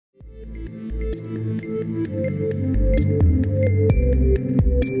Hi,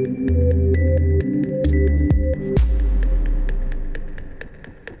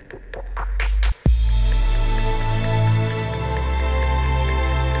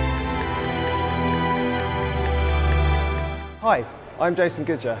 I'm Jason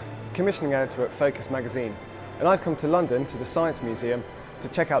Goodyer, commissioning editor at Focus magazine, and I've come to London to the Science Museum to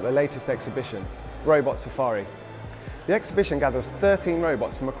check out the latest exhibition, Robot Safari. The exhibition gathers 13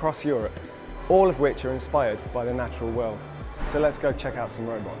 robots from across Europe, all of which are inspired by the natural world. So let's go check out some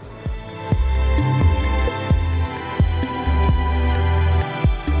robots.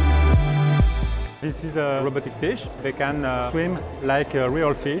 This is a robotic fish. They can swim like a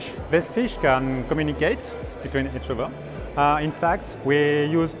real fish. These fish can communicate between each other. In fact, we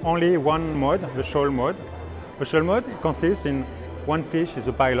use only one mode, the shoal mode. The shoal mode consists in one fish is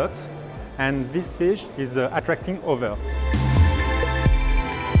a pilot, and this fish is attracting others.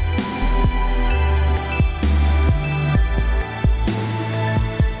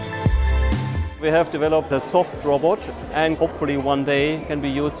 We have developed a soft robot and hopefully one day can be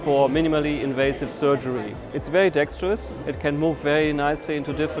used for minimally invasive surgery. It's very dexterous, it can move very nicely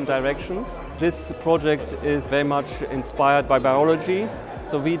into different directions. This project is very much inspired by biology,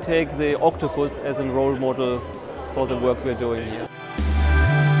 so we take the octopus as a role model for the work we're doing here.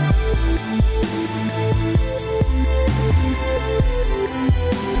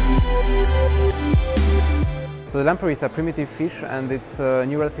 So the lamprey is a primitive fish, and its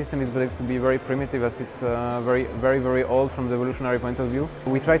neural system is believed to be very primitive, as it's very old from the evolutionary point of view.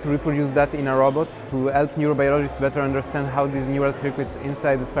 We try to reproduce that in a robot to help neurobiologists better understand how these neural circuits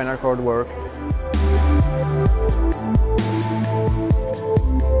inside the spinal cord work.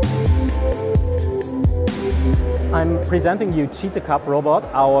 I'm presenting you Cheetah Cub robot.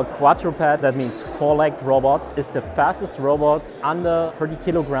 Our quadruped, that means four-legged robot, is the fastest robot under 30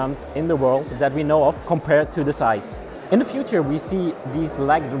 kilograms in the world that we know of compared to the size. In the future, we see these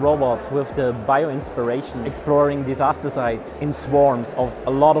legged robots with the bio-inspiration exploring disaster sites in swarms of a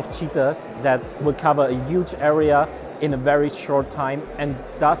lot of cheetahs that will cover a huge area in a very short time and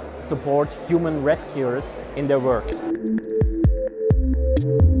thus support human rescuers in their work.